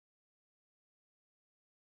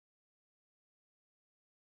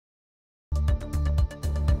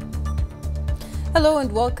Hello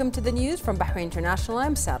and welcome to the news from Bahrain International.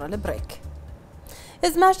 I'm Sarah Lebreik.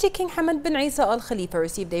 His Majesty King Hamad bin Isa Al Khalifa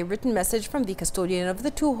received a written message from the custodian of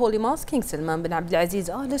the two holy mosques, King Salman bin Abdulaziz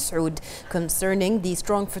Al Saud, concerning the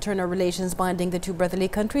strong fraternal relations binding the two brotherly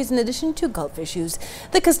countries in addition to Gulf issues.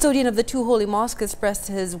 The custodian of the two holy mosques expressed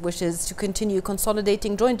his wishes to continue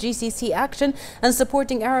consolidating joint GCC action and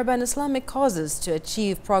supporting Arab and Islamic causes to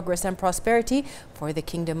achieve progress and prosperity for the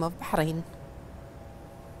Kingdom of Bahrain.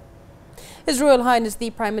 His Royal Highness the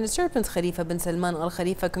Prime Minister Prince Khalifa bin Salman Al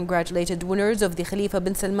Khalifa congratulated winners of the Khalifa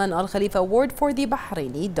bin Salman Al Khalifa Award for the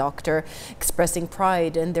Bahraini doctor, expressing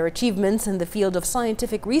pride in their achievements in the field of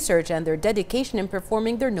scientific research and their dedication in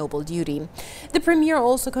performing their noble duty. The Premier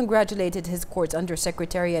also congratulated his court's Under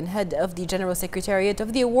Secretary and head of the General Secretariat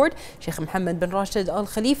of the award, Sheikh Mohammed bin Rashid Al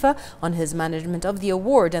Khalifa, on his management of the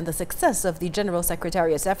award and the success of the General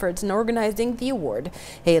Secretariat's efforts in organizing the award,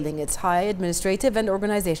 hailing its high administrative and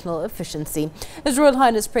organizational efficiency. His Royal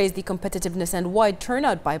Highness praised the competitiveness and wide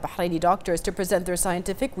turnout by Bahraini doctors to present their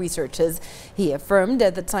scientific researches. He affirmed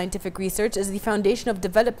that scientific research is the foundation of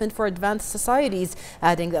development for advanced societies,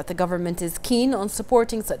 adding that the government is keen on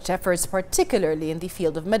supporting such efforts, particularly in the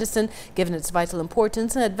field of medicine, given its vital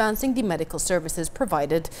importance in advancing the medical services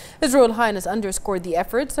provided. His Royal Highness underscored the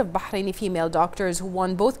efforts of Bahraini female doctors who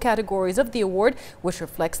won both categories of the award, which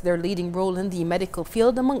reflects their leading role in the medical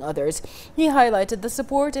field, among others. He highlighted the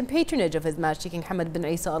support and patronage of His Majesty King Hamad bin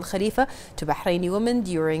Isa Al Khalifa to Bahraini women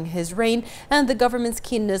during his reign and the government's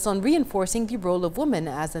keenness on reinforcing the role of women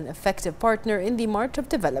as an effective partner in the march of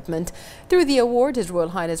development. Through the award, His Royal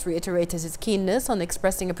Highness reiterated his keenness on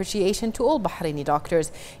expressing appreciation to all Bahraini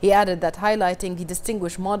doctors. He added that highlighting the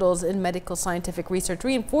distinguished models in medical scientific research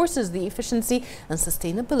reinforces the efficiency and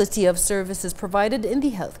sustainability of services provided in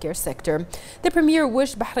the healthcare sector. The Premier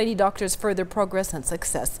wished Bahraini doctors further progress and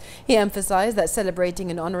success. He emphasized that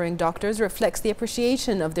celebrating and honoring doctors reflects the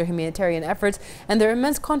appreciation of their humanitarian efforts and their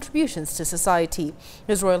immense contributions to society.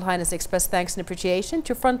 His Royal Highness expressed thanks and appreciation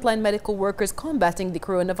to frontline medical workers combating the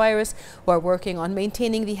coronavirus who are working on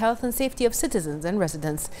maintaining the health and safety of citizens and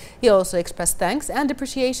residents. He also expressed thanks and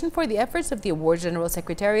appreciation for the efforts of the award General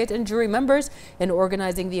Secretariat and jury members in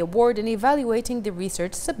organizing the award and evaluating the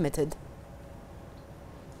research submitted.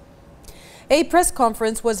 A press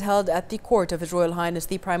conference was held at the court of His Royal Highness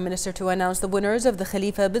the Prime Minister to announce the winners of the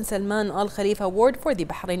Khalifa bin Salman Al Khalifa Award for the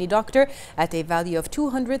Bahraini doctor at a value of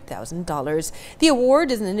 $200,000. The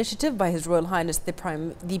award is an initiative by His Royal Highness the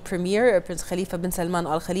Premier Prince Khalifa bin Salman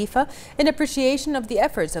Al Khalifa in appreciation of the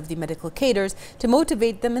efforts of the medical cadres to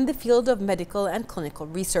motivate them in the field of medical and clinical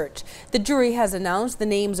research. The jury has announced the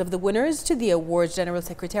names of the winners to the award's General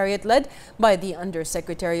Secretariat led by the Under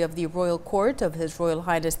Secretary of the Royal Court of His Royal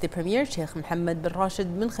Highness the Premier, Sheikh Mohammed bin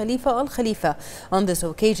Rashid bin Khalifa Al Khalifa. On this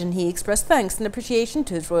occasion, he expressed thanks and appreciation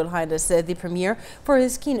to His Royal Highness the Premier for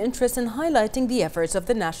his keen interest in highlighting the efforts of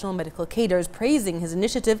the national medical cadres, praising his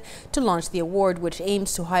initiative to launch the award, which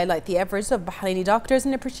aims to highlight the efforts of Bahraini doctors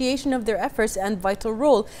in appreciation of their efforts and vital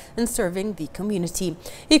role in serving the community.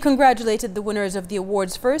 He congratulated the winners of the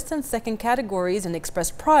award's first and second categories and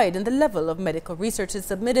expressed pride in the level of medical research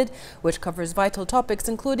submitted, which covers vital topics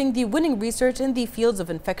including the winning research in the fields of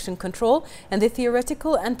infection control and the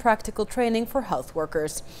theoretical and practical training for health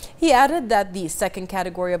workers. He added that the second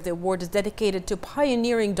category of the award is dedicated to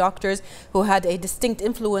pioneering doctors who had a distinct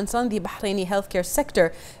influence on the Bahraini healthcare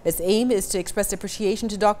sector. Its aim is to express appreciation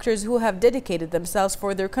to doctors who have dedicated themselves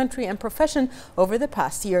for their country and profession over the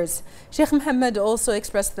past years. Sheikh Mohammed also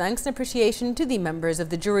expressed thanks and appreciation to the members of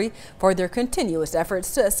the jury for their continuous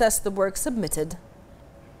efforts to assess the work submitted.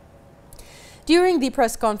 During the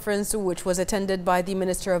press conference, which was attended by the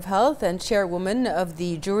Minister of Health and Chairwoman of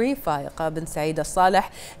the jury, Faiqa bin Saeed Al-Saleh,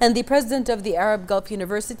 and the President of the Arab Gulf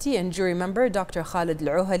University and jury member, Dr. Khalid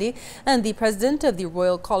Al-Uhali, and the President of the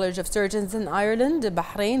Royal College of Surgeons in Ireland,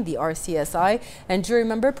 Bahrain, the RCSI, and jury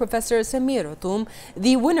member, Professor Samir Utum,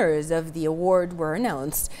 the winners of the award were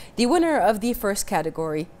announced. The winner of the first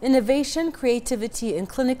category, Innovation, Creativity in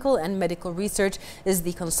Clinical and Medical Research, is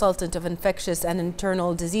the Consultant of Infectious and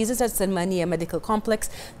Internal Diseases at Salmania Medical Complex,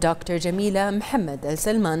 Dr. Jamila Mohammed Al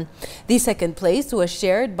Salman. The second place was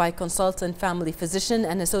shared by Consultant Family Physician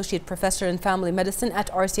and Associate Professor in Family Medicine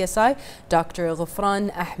at RCSI, Dr.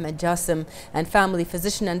 Ghufran Ahmed Jassim, and Family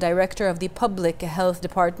Physician and Director of the Public Health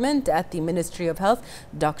Department at the Ministry of Health,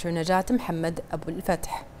 Dr. Najat Mohammed Abul Fath.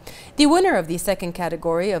 The winner of the second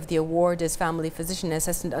category of the award is Family Physician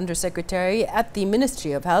Assistant Undersecretary at the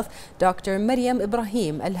Ministry of Health, Dr. Maryam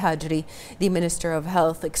Ibrahim Al-Hajri. The Minister of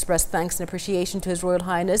Health expressed thanks and appreciation to His Royal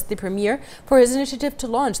Highness the Premier for his initiative to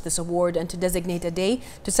launch this award and to designate a day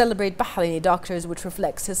to celebrate Bahraini doctors, which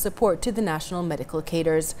reflects his support to the national medical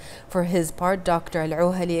cadres. For his part, Dr.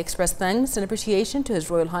 Al-Ouhali expressed thanks and appreciation to His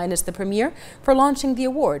Royal Highness the Premier for launching the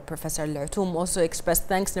award. Professor Al-Atoum also expressed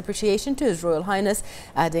thanks and appreciation to His Royal Highness,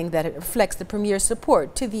 adding that it reflects the Premier's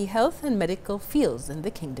support to the health and medical fields in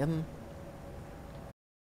the kingdom.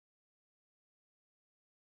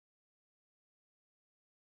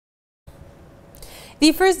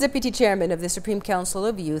 The first Deputy Chairman of the Supreme Council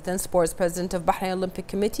of Youth and Sports, President of Bahrain Olympic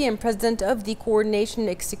Committee and President of the Coordination,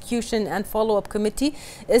 Execution and Follow-up Committee,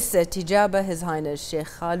 Istijaba, His Highness Sheikh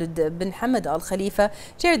Khalid bin Hamad Al Khalifa,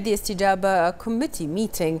 chaired the Istijaba Committee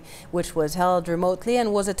meeting, which was held remotely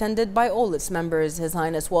and was attended by all its members. His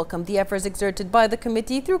Highness welcomed the efforts exerted by the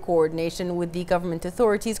committee through coordination with the government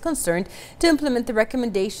authorities concerned to implement the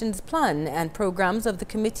recommendations, plan and programs of the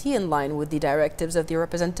committee in line with the directives of the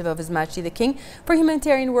representative of His Majesty the King for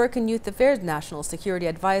Humanitarian Work and Youth Affairs, National Security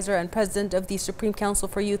Advisor and President of the Supreme Council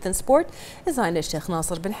for Youth and Sport, His Highness Sheikh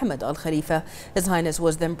Nasser bin Hamad Al Khalifa. His Highness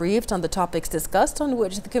was then briefed on the topics discussed, on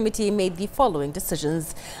which the committee made the following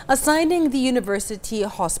decisions: assigning the University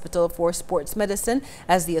Hospital for Sports Medicine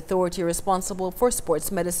as the authority responsible for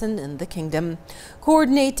sports medicine in the kingdom;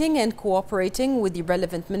 coordinating and cooperating with the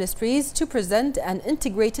relevant ministries to present an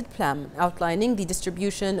integrated plan outlining the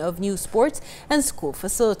distribution of new sports and school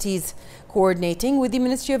facilities; coordinating with the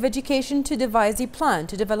Ministry of Education to devise a plan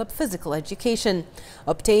to develop physical education;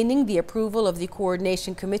 obtaining the approval of the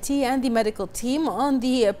Coordination Committee and the medical team on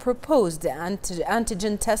the proposed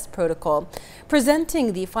antigen test protocol;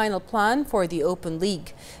 presenting the final plan for the Open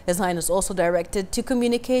League. His Highness also directed to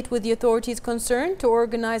communicate with the authorities concerned to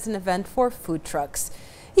organize an event for food trucks.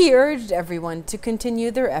 He urged everyone to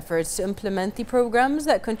continue their efforts to implement the programs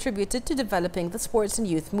that contributed to developing the sports and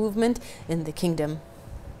youth movement in the kingdom.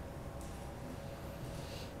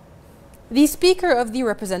 The Speaker of the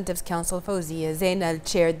Representatives Council, Fawzia Zainal,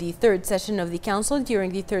 chaired the third session of the Council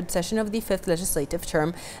during the third session of the fifth legislative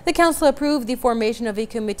term. The Council approved the formation of a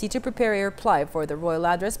committee to prepare a reply for the royal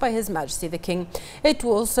address by His Majesty the King. It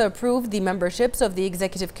also approved the memberships of the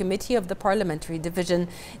Executive Committee of the Parliamentary Division.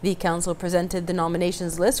 The Council presented the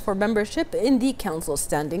nominations list for membership in the Council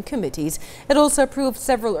standing committees. It also approved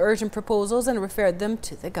several urgent proposals and referred them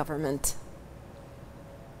to the government.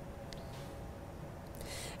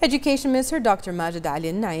 Education Minister Dr. Majid Ali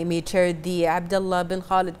Al-Naimi chaired the Abdullah bin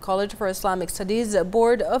Khalid College for Islamic Studies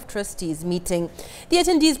Board of Trustees meeting. The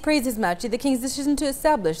attendees praised His Majesty the King's decision to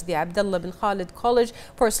establish the Abdullah bin Khalid College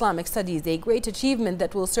for Islamic Studies, a great achievement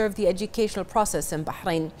that will serve the educational process in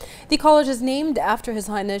Bahrain. The college is named after His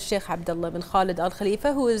Highness Sheikh Abdullah bin Khalid Al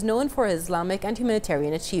Khalifa, who is known for his Islamic and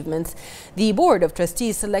humanitarian achievements. The Board of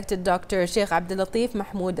Trustees selected Dr. Sheikh Abdul Latif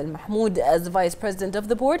Mahmoud Al Mahmoud as Vice President of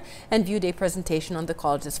the Board and viewed a presentation on the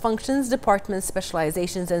college's functions, departments,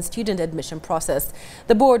 specializations and student admission process.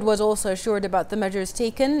 The board was also assured about the measures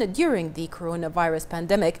taken during the coronavirus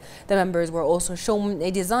pandemic. The members were also shown a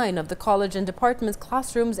design of the college and department's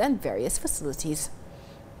classrooms and various facilities.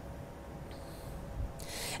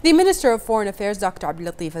 The Minister of Foreign Affairs, Dr.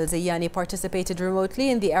 Abdul Latif Al-Zayani, participated remotely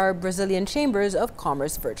in the Arab-Brazilian Chambers of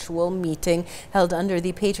Commerce virtual meeting held under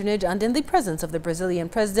the patronage and in the presence of the Brazilian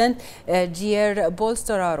President, Jair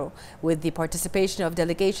Bolsonaro, with the participation of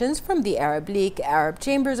delegations from the Arab League, Arab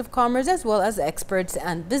Chambers of Commerce, as well as experts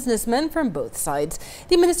and businessmen from both sides.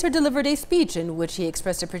 The minister delivered a speech in which he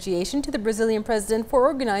expressed appreciation to the Brazilian President for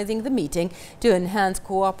organizing the meeting to enhance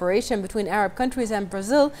cooperation between Arab countries and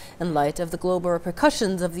Brazil in light of the global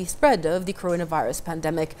repercussions of the spread of the coronavirus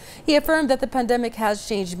pandemic. He affirmed that the pandemic has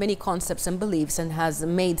changed many concepts and beliefs and has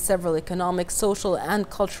made several economic, social and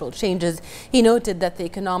cultural changes. He noted that the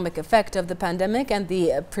economic effect of the pandemic and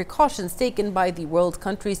the precautions taken by the world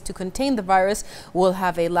countries to contain the virus will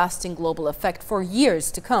have a lasting global effect for years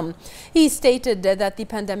to come. He stated that the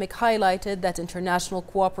pandemic highlighted that international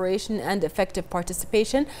cooperation and effective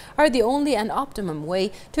participation are the only and optimum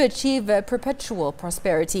way to achieve perpetual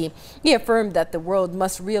prosperity. He affirmed that the world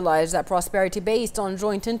must realize that prosperity based on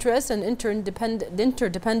joint interests and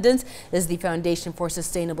interdependence is the foundation for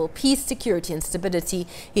sustainable peace, security and stability.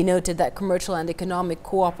 He noted that commercial and economic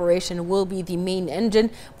cooperation will be the main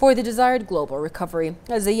engine for the desired global recovery.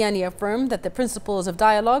 Zayani affirmed that the principles of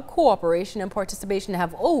dialogue, cooperation and participation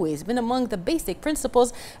have always been among the basic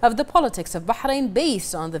principles of the politics of Bahrain,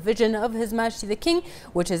 based on the vision of His Majesty the King,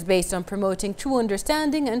 which is based on promoting true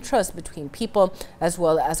understanding and trust between people, as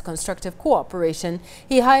well as constructive cooperation.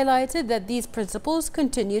 He highlighted that these principles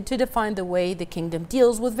continue to define the way the kingdom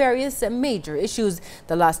deals with various major issues,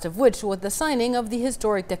 the last of which was the signing of the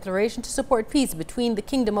historic declaration to support peace between the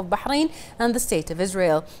Kingdom of Bahrain and the State of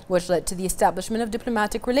Israel, which led to the establishment of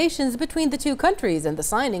diplomatic relations between the two countries and the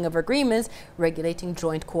signing of agreements regulating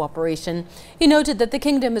joint cooperation. He noted that the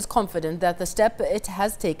kingdom is confident that the step it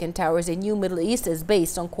has taken towards a new Middle East is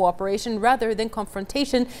based on cooperation rather than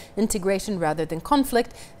confrontation, integration rather than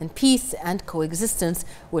conflict, and peace and coexistence,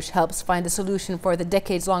 which helps find a solution for the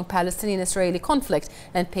decades-long Palestinian-Israeli conflict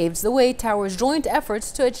and paves the way towards joint efforts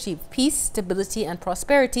to achieve peace, stability and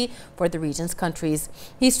prosperity for the region's countries.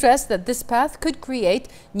 He stressed that this path could create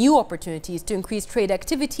new opportunities to increase trade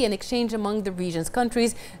activity and exchange among the region's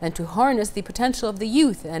countries and to harness the potential of the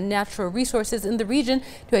youth and natural resources in the region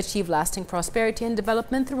to achieve lasting prosperity and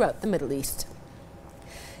development throughout the Middle East.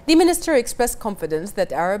 The minister expressed confidence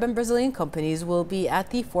that Arab and Brazilian companies will be at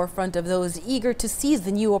the forefront of those eager to seize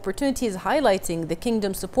the new opportunities, highlighting the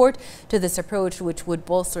kingdom's support to this approach, which would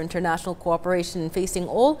bolster international cooperation in facing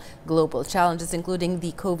all global challenges, including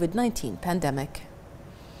the COVID-19 pandemic.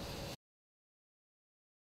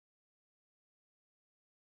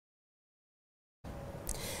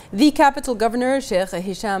 The capital governor, Sheikh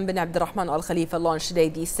Hisham bin Abdurrahman Al Khalifa, launched today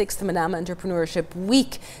the 6th Manama Entrepreneurship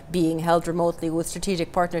Week, being held remotely with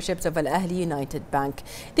strategic partnerships of Al Ahli United Bank.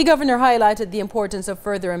 The governor highlighted the importance of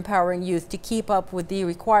further empowering youth to keep up with the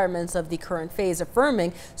requirements of the current phase,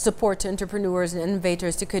 affirming support to entrepreneurs and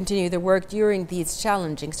innovators to continue their work during these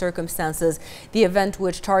challenging circumstances. The event,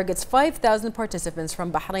 which targets 5,000 participants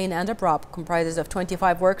from Bahrain and abroad, comprises of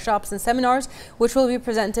 25 workshops and seminars, which will be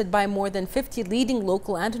presented by more than 50 leading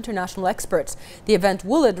local and international experts. The event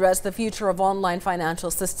will address the future of online financial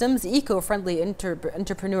systems, eco-friendly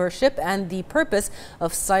entrepreneurship, and the purpose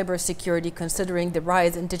of cybersecurity, considering the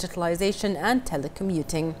rise in digitalization and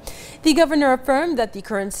telecommuting. The governor affirmed that the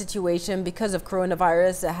current situation because of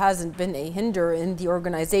coronavirus hasn't been a hinder in the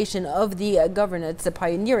organization of the government's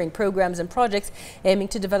pioneering programs and projects aiming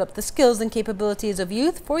to develop the skills and capabilities of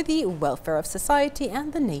youth for the welfare of society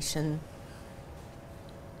and the nation.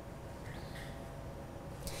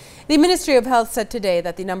 The Ministry of Health said today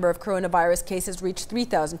that the number of coronavirus cases reached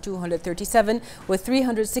 3,237, with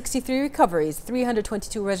 363 recoveries,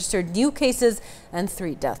 322 registered new cases and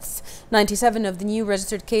 3 deaths. 97 of the new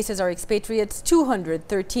registered cases are expatriates,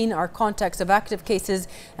 213 are contacts of active cases,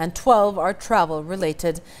 and 12 are travel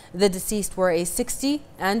related. The deceased were a 60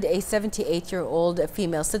 and a 78-year-old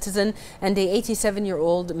female citizen and a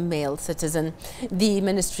 87-year-old male citizen. The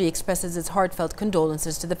ministry expresses its heartfelt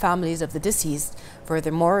condolences to the families of the deceased.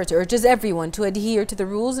 Furthermore, it urges everyone to adhere to the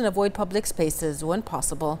rules and avoid public spaces when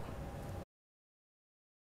possible.